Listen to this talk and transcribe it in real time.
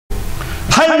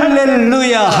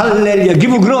Hallelujah, hallelujah.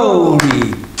 Give glory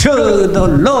to the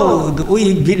Lord.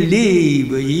 We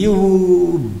believe,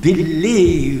 you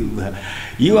believe,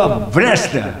 you are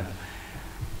blessed. And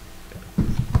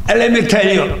let me tell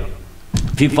you,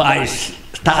 before I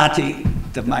started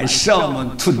my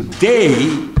sermon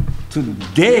today,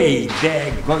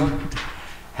 they're going to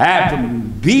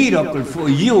happen miracle for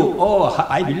you. Oh,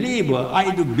 I believe, I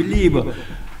do believe.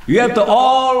 You have to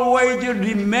always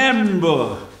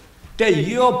remember that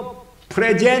your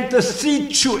present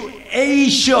situation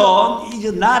is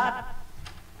not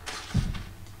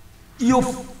your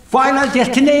final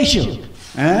destination.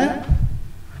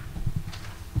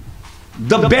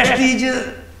 The best is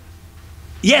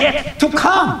yet to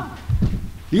come.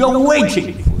 You're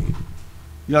waiting for you.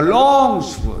 You're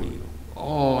longs for you.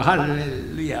 Oh,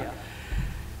 hallelujah.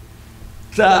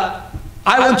 So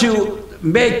I want to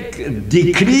make a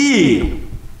decree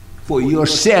for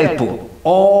yourself.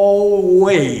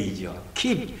 Always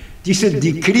keep this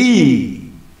decree.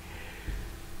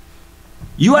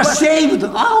 You are saved.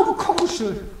 Oh, of course.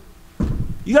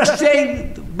 You are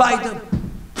saved by the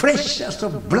precious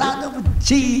blood of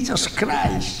Jesus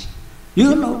Christ.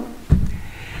 You know.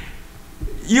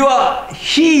 You are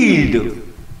healed.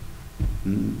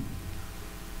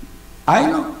 I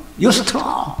know. You're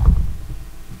strong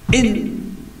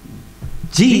in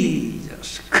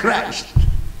Jesus Christ.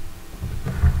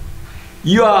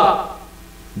 You are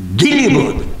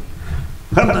delivered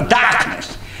from the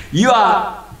darkness. You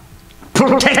are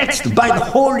protected by the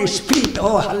Holy Spirit.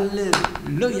 Oh,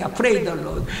 hallelujah. Praise the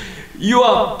Lord. You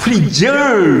are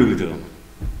preserved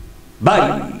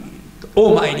by the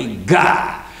Almighty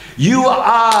God. You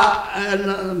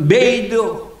are made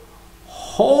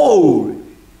whole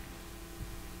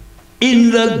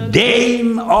in the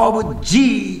name of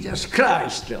Jesus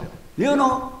Christ. You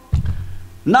know,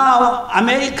 now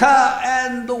America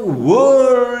and the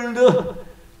world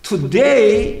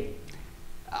today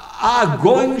are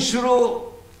going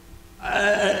through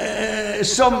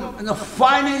some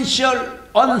financial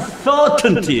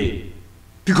uncertainty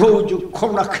because of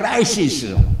corona crisis.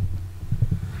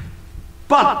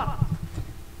 But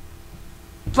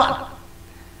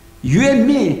you and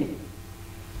me,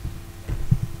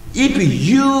 if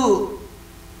you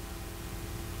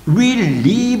will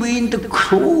live in the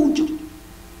close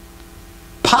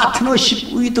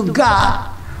partnership with God,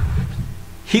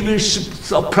 He will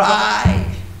supply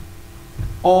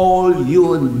all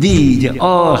your needs.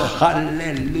 Oh,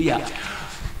 hallelujah!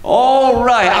 All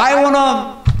right, I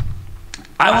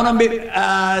wanna make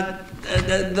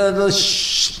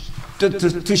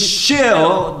to share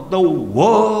the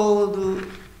word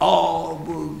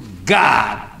of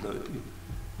God.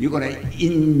 You're gonna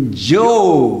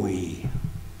enjoy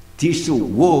this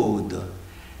word.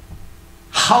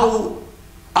 How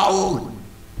our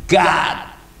God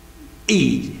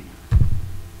is.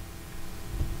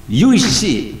 You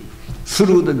see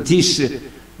through this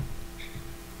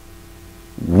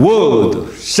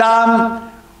word.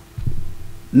 Psalm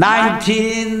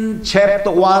 19,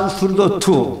 chapter 1 through the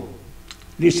 2.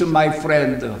 Listen, my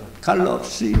friend, God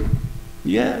loves you.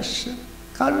 Yes,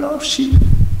 God loves you.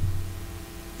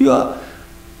 You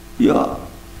are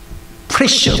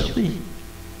precious.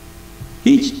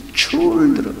 His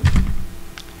children.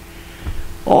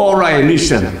 All right,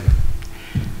 listen.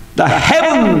 The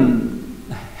heaven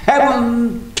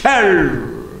tell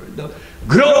the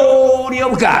glory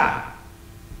of God.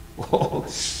 Oh,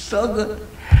 so good.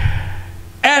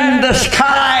 And the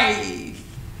sky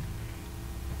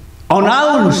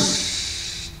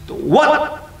announce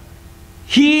what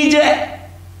His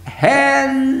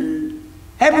hand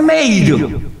have made.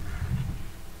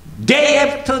 Day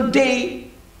after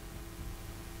day,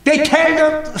 they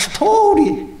tell the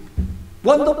story,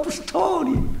 wonderful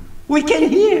story. We can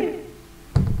hear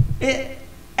it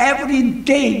every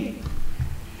day,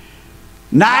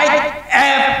 night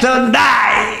after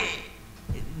night.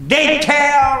 They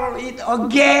tell it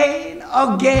again,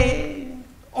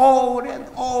 over and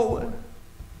over.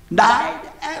 Night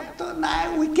after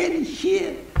night, we can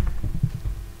hear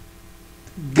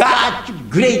God's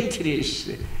greatness.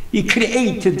 He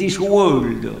created this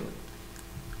world.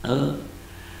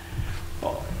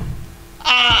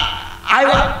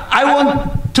 I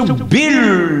want to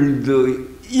build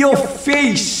your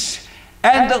faith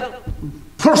and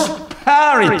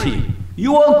prosperity.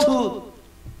 You want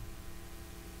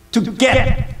to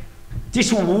get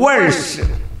this wealth.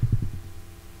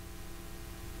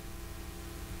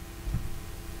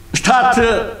 Start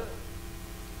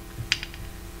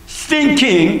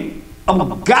thinking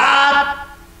of God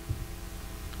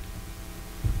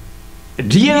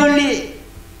really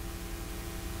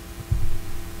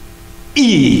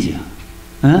is.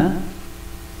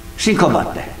 Think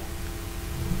about that.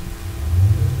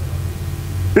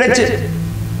 Let's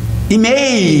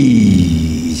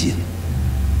imagine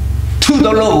to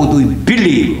the Lord we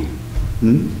believe.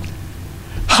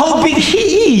 How big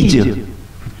He is,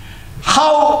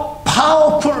 how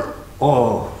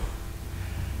powerful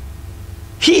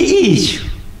He is.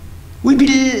 We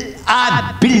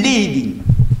are believing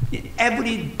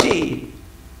every day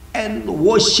and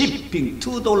worshiping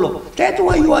to the Lord. That's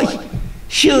why you are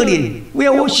hearing. We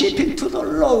are worshiping to the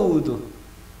Lord.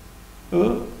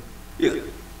 You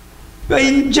are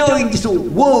enjoying this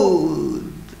word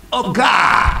of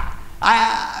God.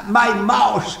 My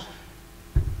mouth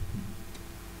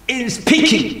is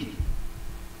speaking.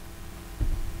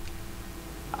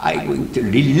 I'm going to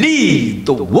release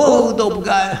the word of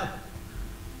God.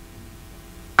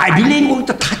 I believe going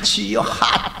to touch your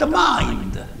heart, the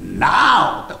mind.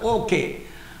 Now, okay.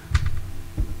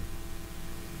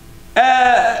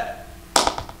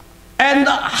 And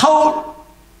how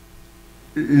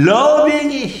loving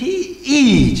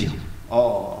He is.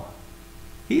 Oh,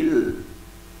 He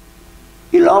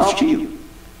loves you.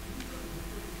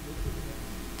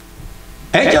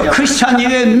 As a Christian, you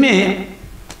and me,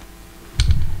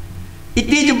 it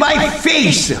is by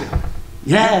faith.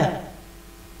 Yeah,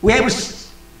 we've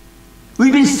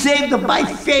been saved by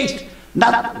faith,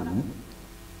 not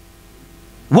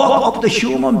work of the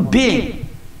human being.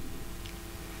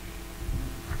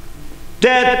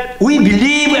 That we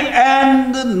believe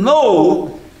and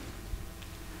know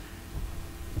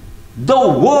the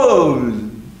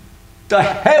world, the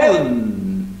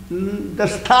heaven, the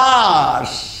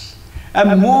stars,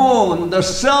 and moon, the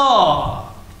sun.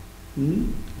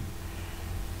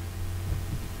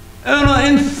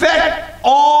 In fact,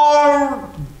 all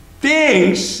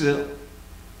things,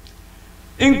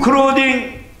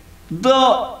 including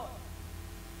the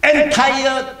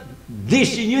entire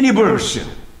this universe,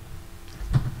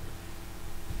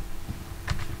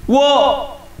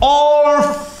 were all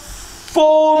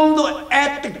formed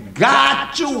at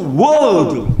God's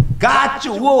word. God's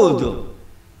word.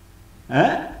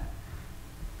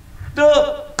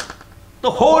 The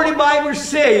Holy Bible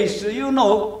says,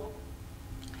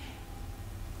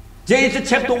 Genesis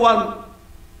chapter 1,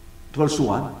 verse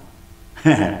 1.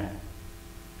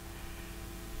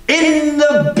 In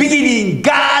the beginning,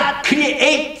 God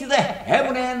created the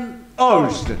heaven and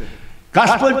earth.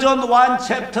 Gospel John 1,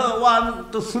 chapter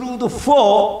 1 through the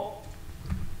 4.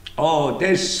 Oh,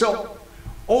 there's so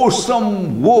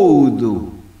awesome word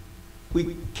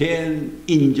we can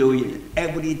enjoy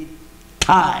every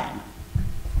time.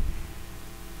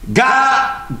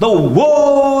 God, the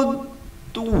word,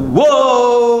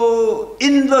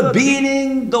 in the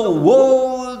beginning, the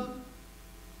word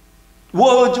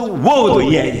was word.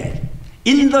 Yeah.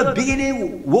 In the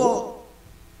beginning, word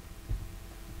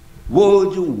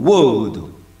was word.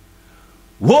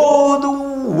 Word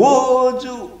was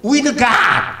with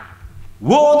God.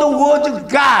 Word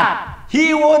was God.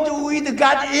 He was with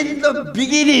God in the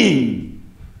beginning.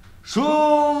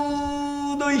 Through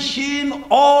Him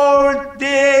all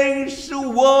things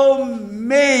were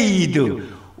made.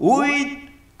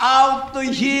 Without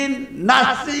Him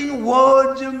nothing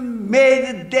was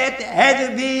made that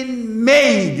had been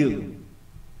made.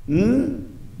 In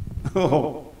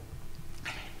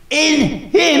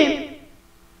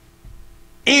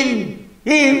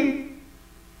Him,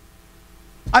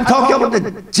 I'm talking about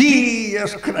the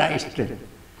Jesus Christ.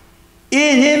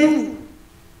 In Him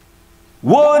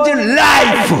was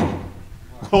life.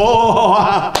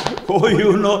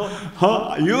 You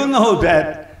know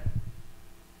that.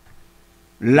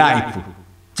 Life.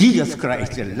 Jesus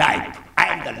Christ is life. I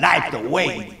am the life, the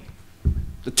way,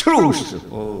 the truth.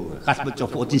 Gospel John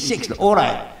 14:6. All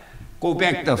right. Go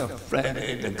back to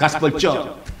the Gospel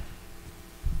John.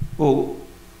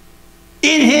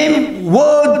 In Him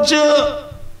was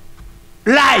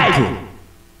life.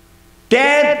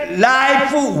 That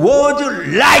life was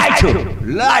light.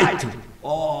 Light.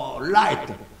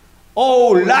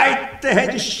 Light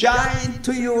has shined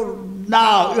to you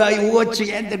now. You are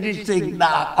watching and listening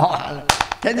now.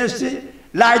 Can you see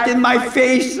light in my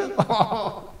face?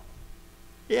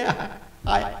 Yeah,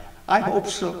 I hope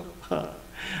so.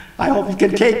 I hope you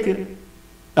can take it.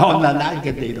 No, I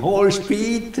can take it. Holy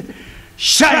Spirit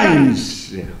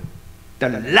shines the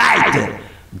light,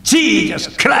 Jesus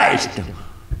Christ.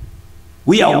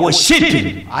 We are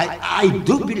worshiping. I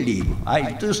do believe.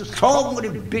 I do strongly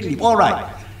believe. All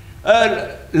right.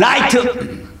 Light.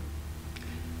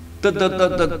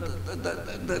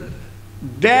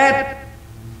 That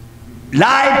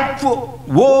life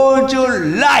was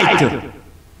light.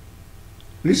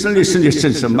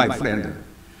 Listen, my friend.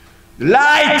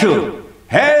 Light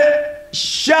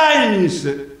shines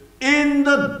in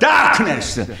the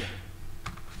darkness.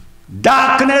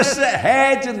 Darkness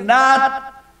has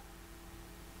not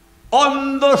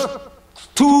understood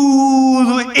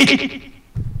it.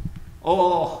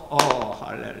 Oh,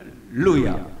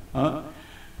 hallelujah.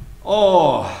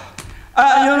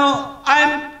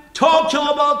 I'm talking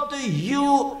about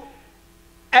you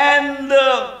and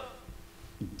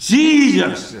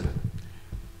Jesus,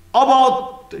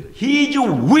 about his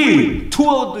will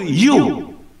toward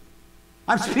you.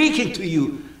 I'm speaking to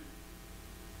you.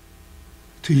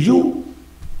 To you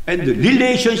and the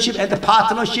relationship and the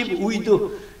partnership with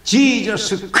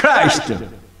Jesus Christ.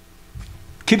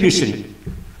 Keep listening.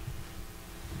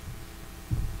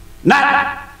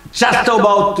 Not just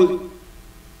about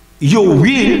your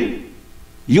will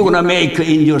you're going to make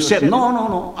in yourself.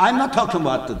 No. I'm not talking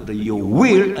about your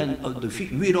will and the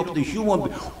will of the human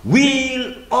being.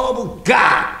 Will of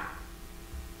God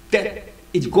that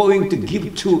is going to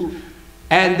give to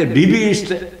and reveals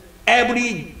to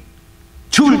every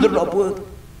children of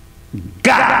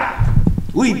God.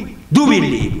 We do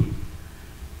believe.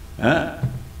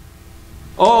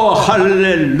 Oh,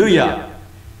 hallelujah.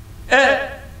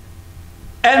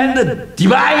 And the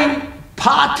divine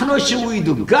partnership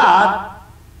with God,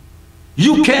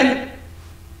 you can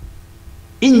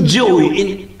enjoy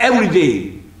in every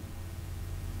day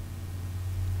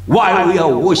while we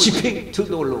are worshiping to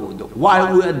the Lord,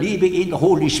 while we are living in the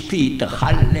Holy Spirit.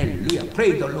 Hallelujah.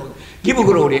 Praise the Lord. Give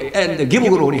glory and give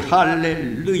glory.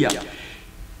 Hallelujah.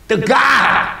 The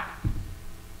God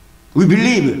we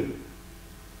believe,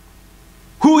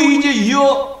 who is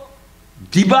your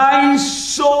divine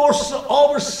source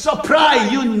of supply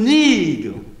you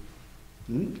need.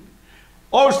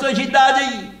 Also, he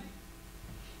does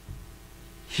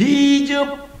his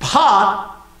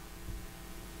part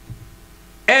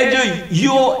as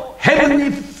your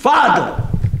heavenly Father.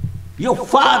 Your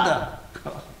Father.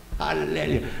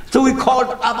 Hallelujah. So we call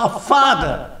our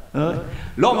Father.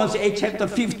 Romans 8 chapter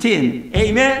 15.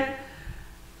 Amen.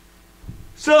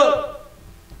 So,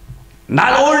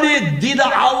 not only did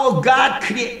our God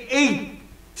create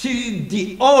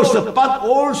the earth, but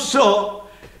also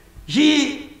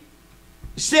he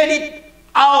set it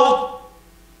out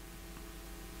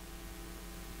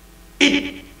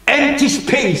in empty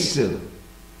space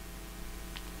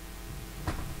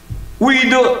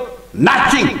with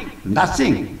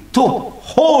nothing to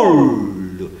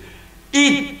hold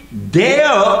it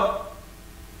there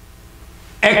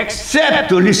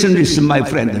except, listen my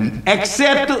friend,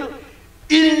 except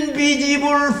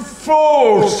invisible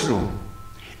force.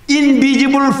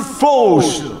 Invisible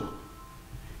force.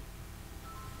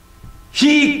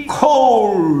 We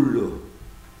called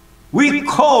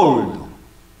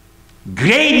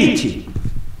gravity.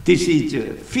 This is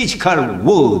a physical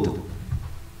word.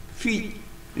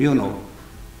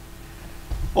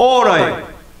 All right.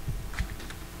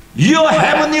 Your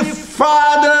heavenly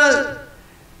Father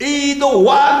is the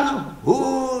one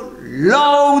who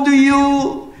loved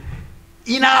you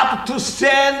enough to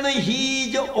send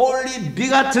his only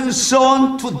begotten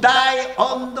Son to die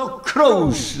on the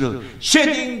cross,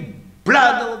 shedding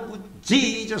blood of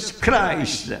Jesus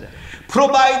Christ,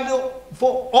 provide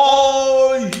for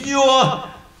all your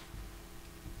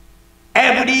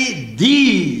every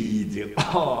need.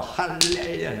 Oh,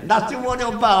 hallelujah. Nothing to worry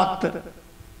about.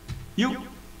 You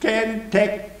can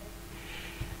take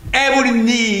every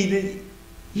need.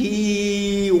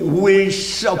 He will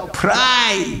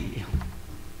supply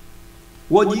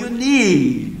what you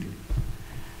need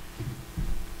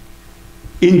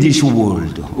in this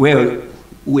world where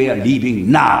we are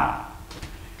living now.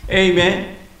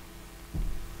 Amen.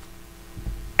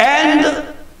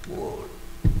 And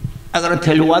I'm going to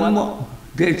tell you one more.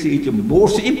 This is the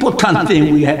most important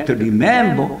thing we have to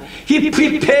remember. He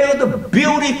prepared a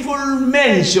beautiful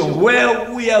mansion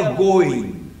where we are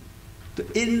going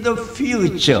in the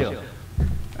future.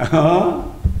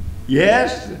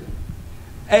 Yes.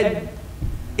 And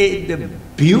in the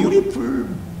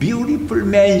beautiful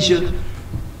mansion,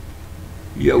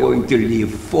 you are going to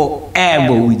live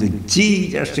forever with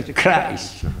Jesus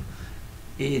Christ.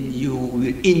 And you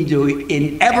will enjoy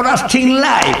an everlasting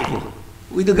life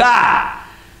with God.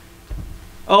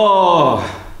 Oh,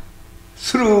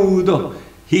 through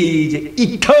his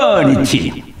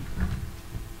eternity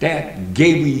that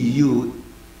gave you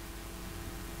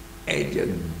as a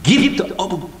gift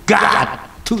of God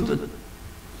to the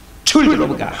children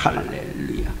of God.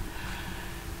 Hallelujah.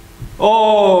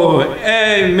 Oh,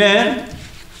 amen.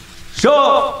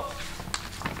 So,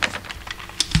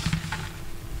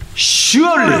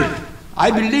 surely,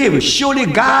 I believe, surely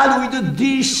God with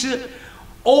this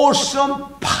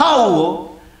awesome power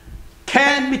can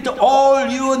meet all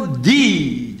your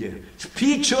needs,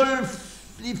 spiritual,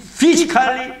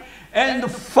 physically, and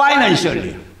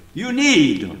financially. You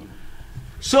need.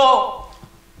 So,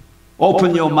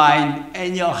 open your mind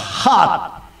and your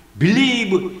heart.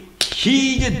 Believe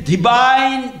His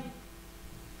divine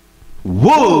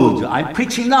word. I'm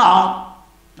preaching now.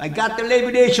 I got the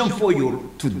revelation for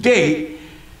you today.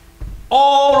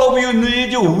 All of your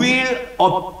needs will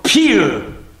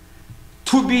appear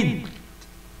to be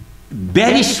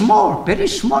very small, very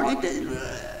small.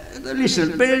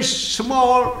 Listen, very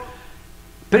small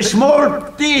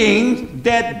things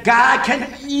that God can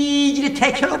easily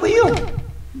take care of you.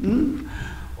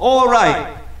 All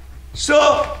right.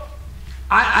 So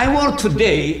I want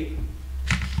today,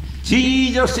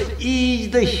 Jesus is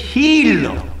the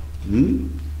healer.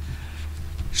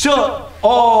 So,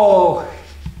 oh,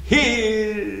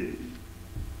 heal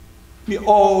me,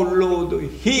 oh Lord,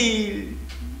 heal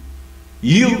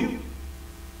you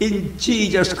in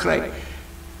Jesus Christ.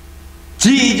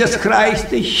 Jesus Christ,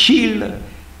 the healer.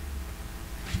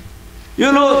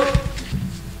 You know,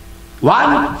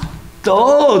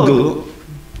 1/3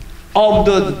 of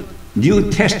the New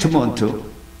Testament,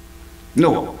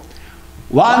 no,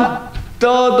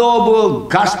 1/3 of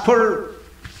gospel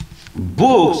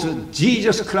books,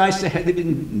 Jesus Christ had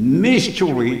been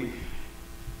ministry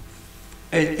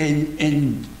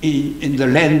in the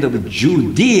land of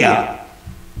Judea,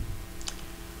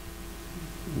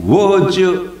 was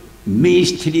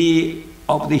mystery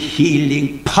of the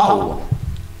healing power.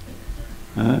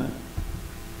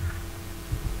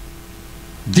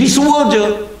 This was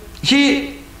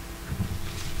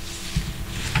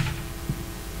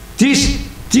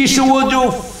this was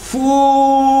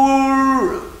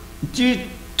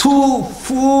to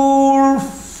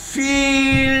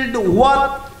fulfill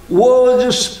what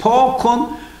was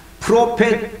spoken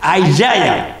prophet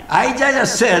Isaiah. Isaiah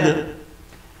said,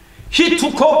 He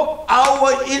took up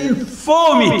our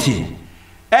infirmity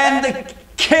and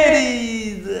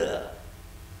carried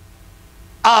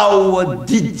our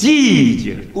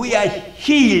disease. We are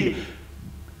healed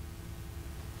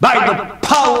by the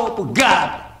power of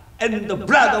God and the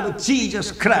blood of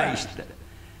Jesus Christ.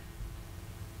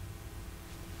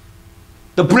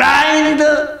 The blind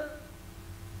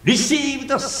received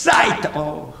the sight.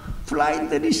 Oh,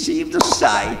 blind received the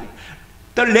sight.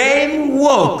 The lame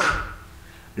walk.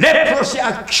 Leprosy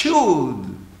are cured.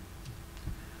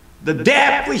 The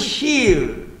deaf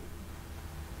healed.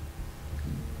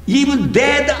 Even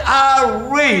dead are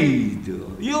raised.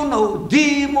 You know,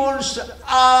 demons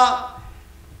are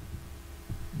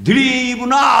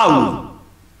driven out.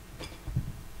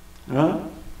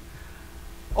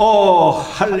 Oh,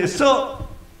 hallelujah. So,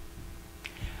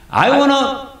 I want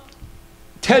to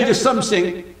tell you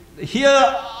something.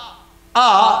 Here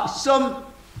are some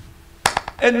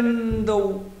and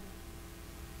the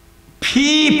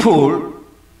people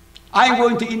I'm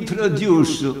going to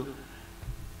introduce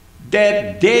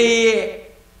that they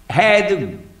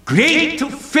had great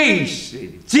faith.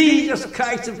 Jesus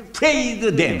Christ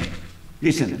praised them.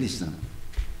 Listen, listen.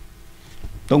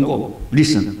 Don't go.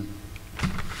 Listen.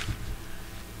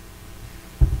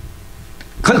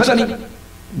 Concerning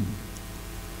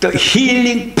the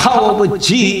healing power of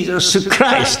Jesus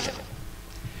Christ.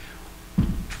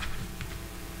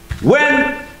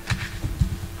 When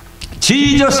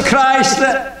Jesus Christ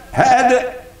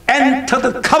had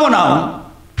entered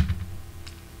Capernaum,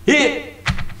 a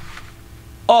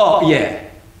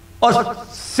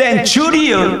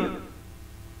centurion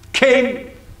came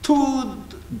to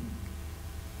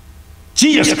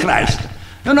Jesus Christ.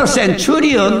 You know,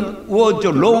 centurion was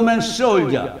a Roman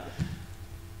soldier.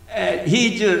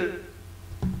 He's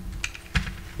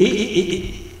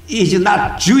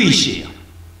not Jewish.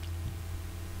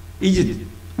 He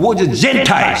was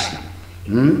Gentiles.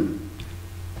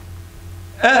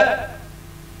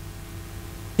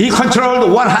 He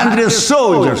controlled 100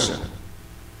 soldiers.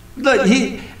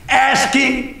 He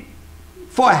asking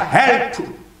for help.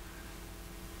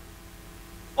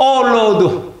 Oh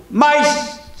Lord, my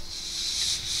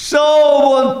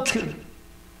servant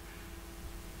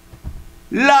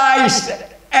lies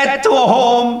at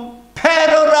home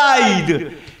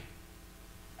paralyzed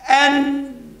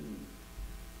and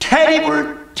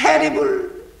terrible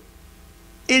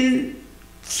in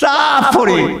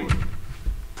suffering.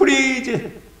 Please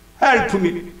help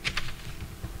me.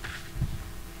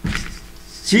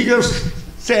 Jesus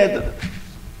said,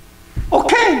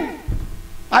 okay,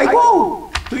 I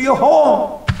go to your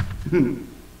home.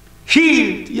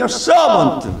 Heal your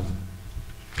servant.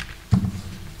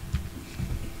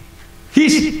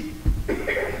 His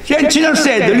centurion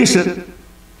said, listen,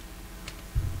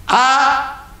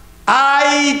 I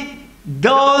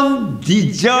don't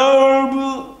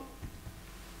deserve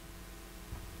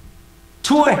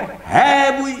to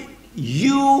have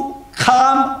you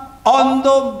come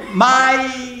under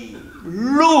my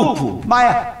roof, my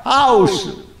house.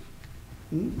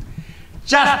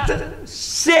 Just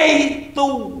say the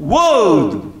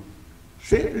word.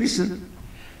 Listen.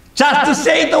 Just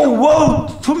say the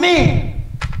word to me.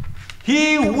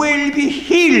 He will be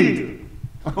healed.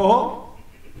 Oh.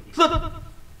 So,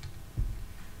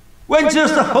 when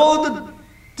Jesus heard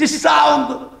this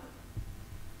sound,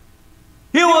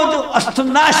 he was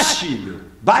astonished.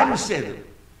 Bible said.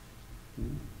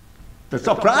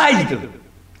 Surprised.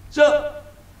 So,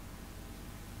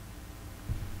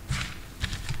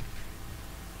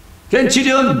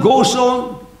 centurion goes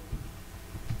on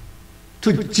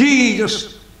to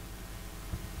Jesus.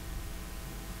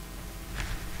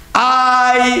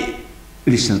 I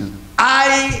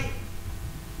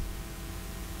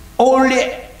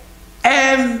only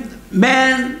am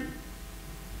man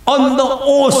under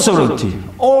authority.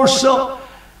 Also,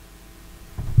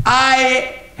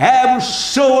 I have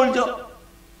soldier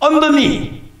under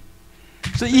me.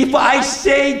 So if I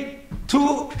say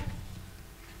to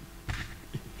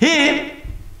him,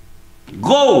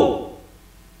 go,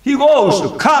 he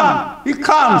goes, come, he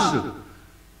comes.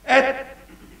 And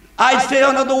I say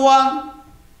another one,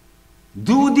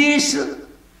 do this,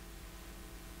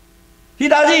 he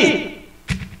does it.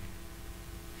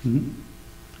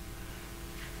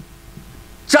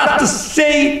 Just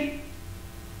say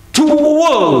two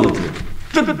words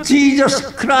that Jesus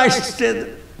Christ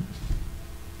said.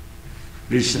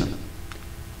 Listen,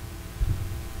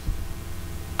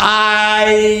 I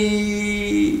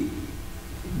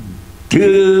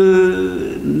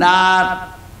do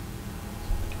not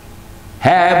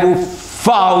have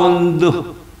found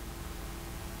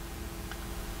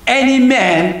any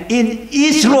man in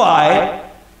Israel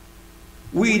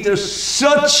with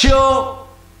such a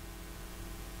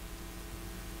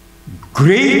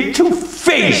great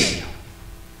faith.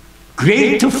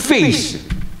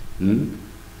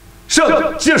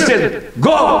 So Jesus said,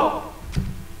 go.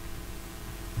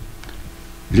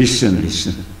 Listen.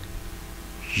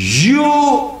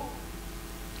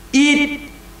 It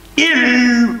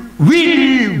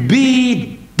will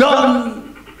be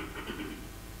done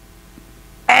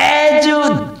as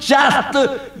just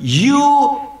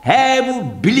you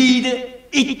have believed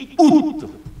it would.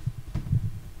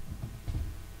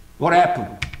 What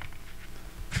happened?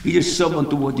 His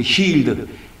servant was healed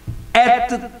at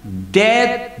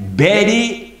that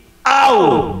very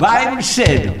hour. Bible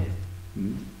said.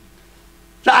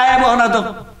 So I have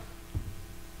another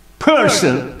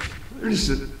person.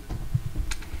 Listen.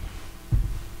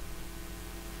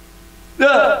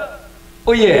 The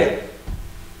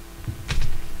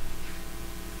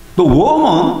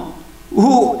woman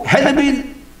who had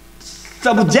been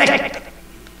subject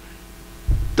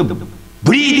to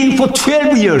bleeding for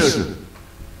 12 years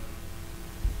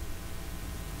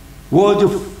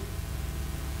was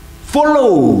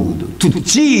followed to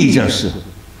Jesus,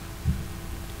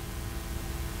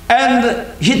 and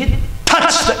he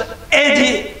touched the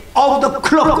edge of the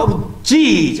cloak of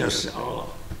Jesus,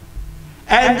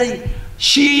 and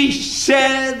she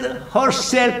said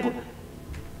herself,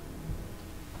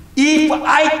 if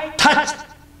I touch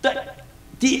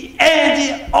the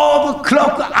edge of the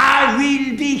cloak, I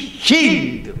will be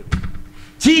healed.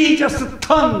 Jesus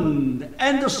turned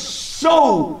and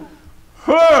saw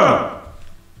her.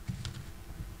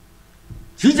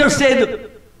 Jesus said,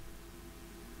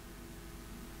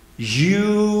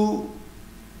 you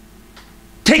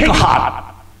take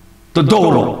heart, the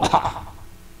door.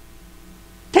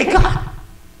 Take heart.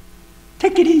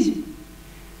 Take it easy.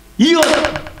 Your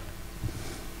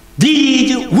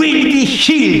deed will be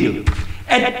healed.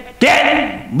 At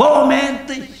that moment,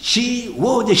 she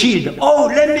was healed.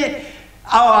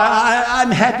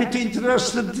 I'm happy to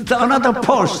introduce another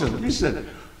person. Listen.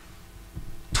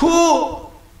 Two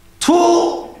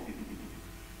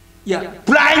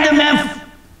blind men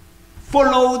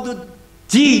followed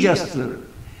Jesus.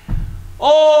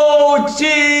 Oh,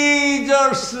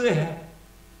 Jesus,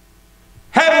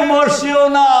 have mercy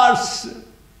on us.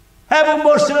 Have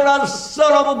mercy on us,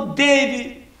 son of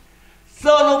David.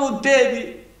 Son of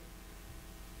David,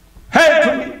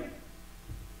 help me.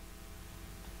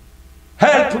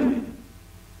 Help me.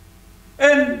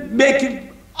 And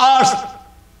make us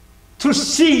to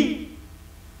see.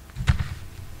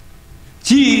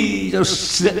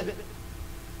 Jesus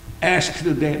asked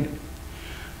them,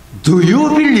 do you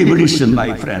believe, listen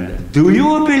my friend, do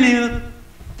you believe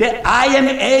that I am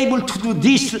able to do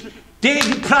this? They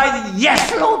replied,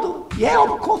 yes, Lord. Yeah,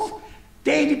 of course.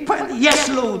 They replied, yes,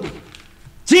 Lord.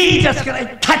 Jesus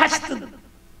Christ touched the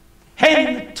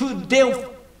hand to their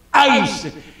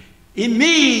eyes.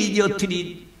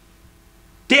 Immediately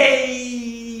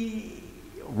they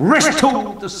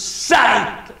restored the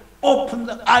sight, opened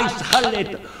the eyes.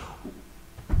 Hallelujah.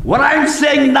 What I'm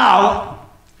saying now,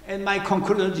 and my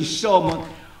conclusion of this sermon,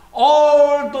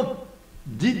 all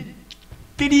the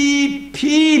three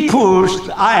peoples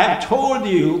I have told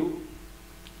you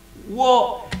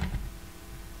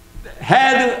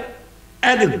had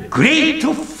a great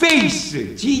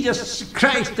faith. Jesus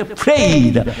Christ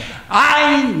prayed,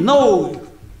 I know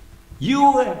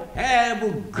you have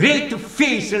a great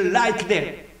faith like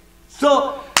that.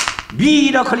 So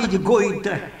miracle is going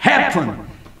to happen.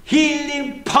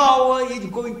 Healing power is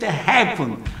going to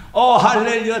happen. Oh,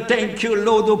 hallelujah. Thank you,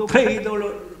 Lord. Pray the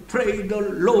Lord. Pray the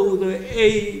Lord.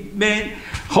 Amen.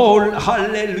 Oh,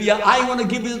 hallelujah. I want to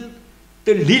give you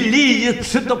the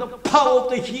release to the power of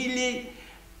the healing.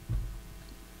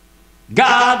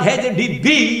 God has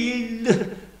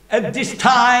revealed at this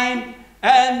time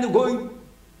and going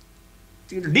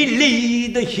to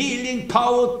release the healing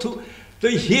power to the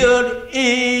here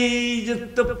is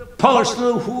the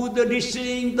person who is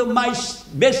listening to my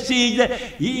message.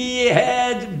 He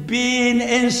has been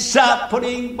in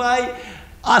suffering by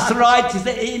arthritis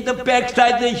in the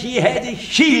backside. He has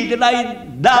healed right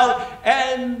now,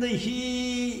 and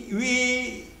he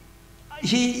is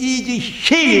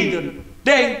healed.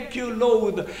 Thank you,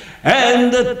 Lord.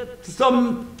 And the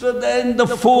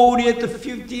 40, the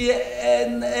 50,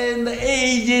 and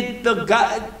aged, the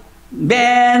God,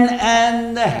 man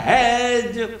and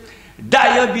had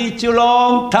diabetes a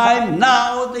long time.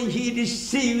 Now he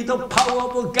received the power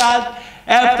of God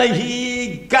after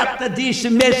he got this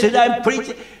message I'm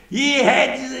preaching. He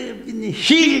has been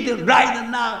healed right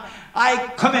now. I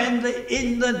command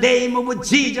in the name of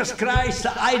Jesus Christ,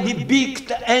 I rebuke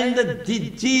and the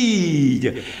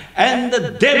disease and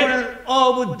the devil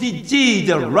of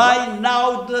disease right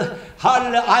now.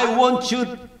 I want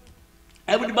you,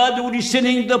 everybody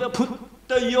listening, to put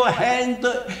your hand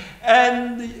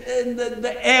and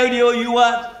the area you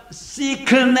are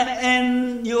sick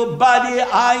in your body.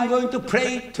 I'm going to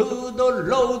pray to the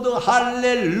Lord.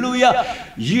 Hallelujah.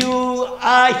 You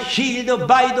are healed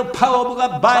by the power of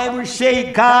God. Bible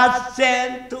says God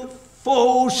sent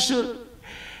forth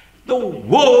the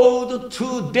word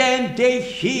to them. They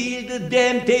healed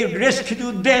them. They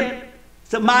rescued them.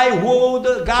 So my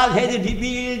word, God has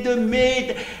revealed,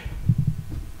 made,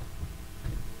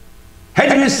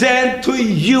 has been sent to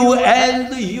you,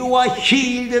 and you are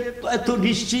healed to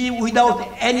receive without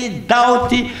any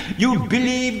doubt. You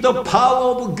believe the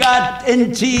power of God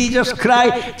in Jesus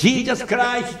Christ. Jesus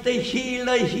Christ, the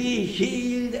healer, He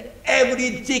healed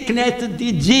every sickness,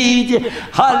 disease.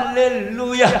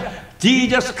 Hallelujah.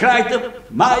 Jesus Christ,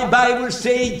 my Bible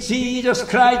says Jesus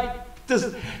Christ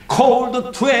called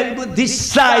the 12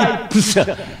 disciples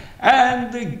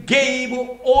and gave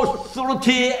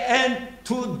authority and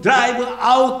to drive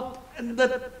out and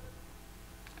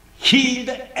healed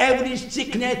every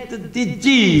sickness,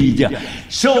 disease.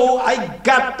 So I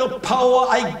got the power,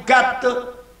 I got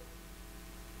the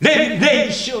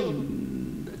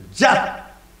revelation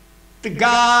that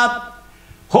God,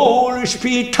 Holy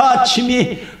Spirit, touch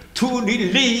me to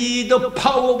release the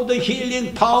power of the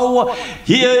healing power.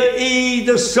 Here is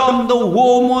the son, the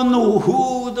woman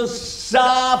who the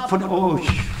suffering,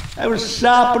 I was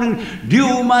suffering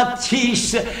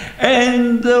rheumatitis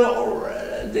and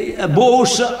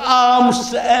both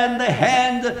arms and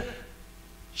hand.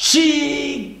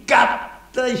 She got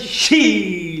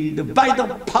healed by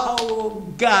the power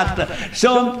of God.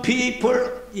 Some people,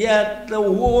 yet the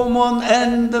woman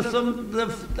and some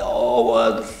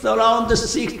around the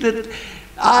sick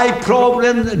eye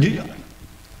problem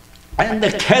and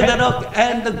the cataract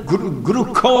and the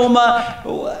glaucoma.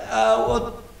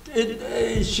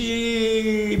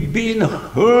 She been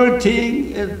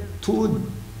hurting to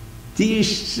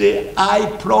this eye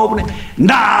problem.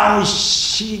 Now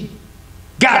she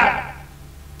got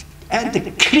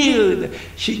and cleared.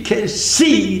 She can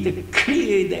see the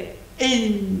cleared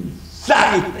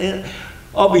inside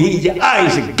of his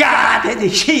eyes. God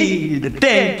has healed.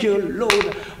 Thank you,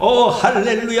 Lord. Oh,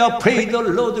 hallelujah. Praise the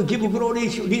Lord. Give glory.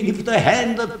 Lift the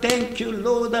hand. Thank you,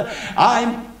 Lord.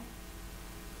 I'm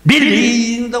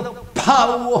believing the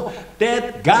power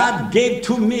that God gave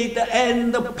to me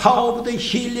and the power of the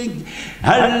healing.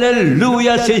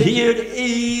 Hallelujah. So here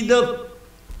is the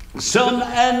some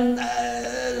and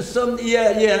some,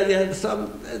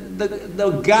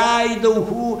 the guy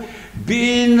who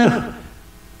been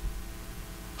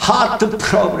heart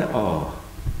problem. Oh,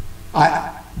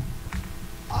 I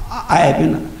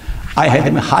had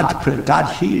a heart problem. God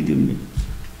healed me.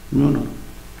 No.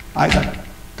 I got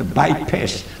the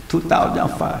bypass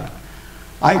 2005.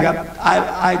 I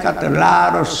got a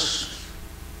lot of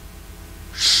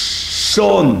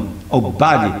son of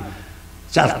body,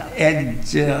 just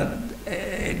as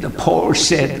the Paul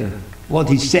said, what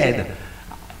he said.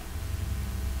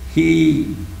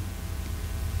 He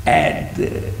had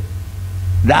a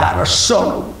lot of son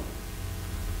of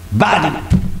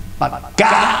body, but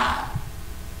God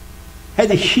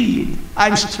had healed.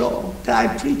 I'm strong,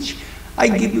 I preach, I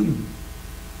give you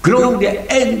glory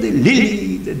and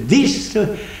lily, this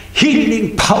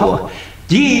healing power.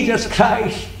 Jesus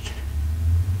Christ,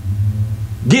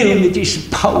 give me this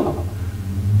power.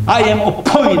 I am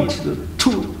appointed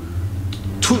to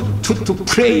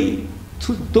pray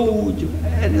to those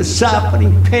and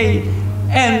suffering pain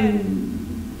and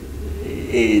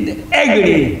in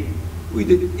agony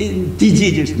in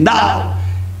diseases. Now,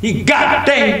 God,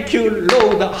 thank you,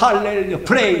 Lord, hallelujah.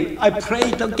 Pray. I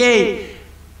prayed again.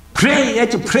 Pray,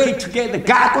 let's pray together.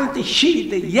 God going to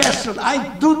heal. Yes, Lord,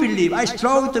 I do believe. I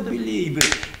strongly believe.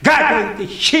 God going to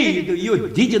heal you.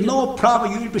 Did no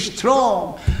problem. You will be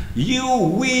strong. You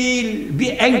will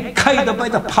be encouraged by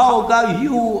the power of God.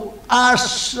 You are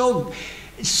so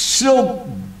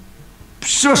strong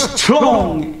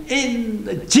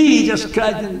in Jesus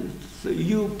Christ. So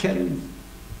you can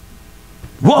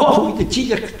walk with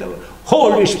Jesus, the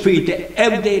Holy Spirit,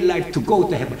 everyday life to go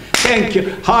to heaven. Thank you.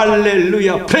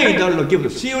 Hallelujah. Praise the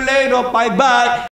Lord. See you later. Bye-bye.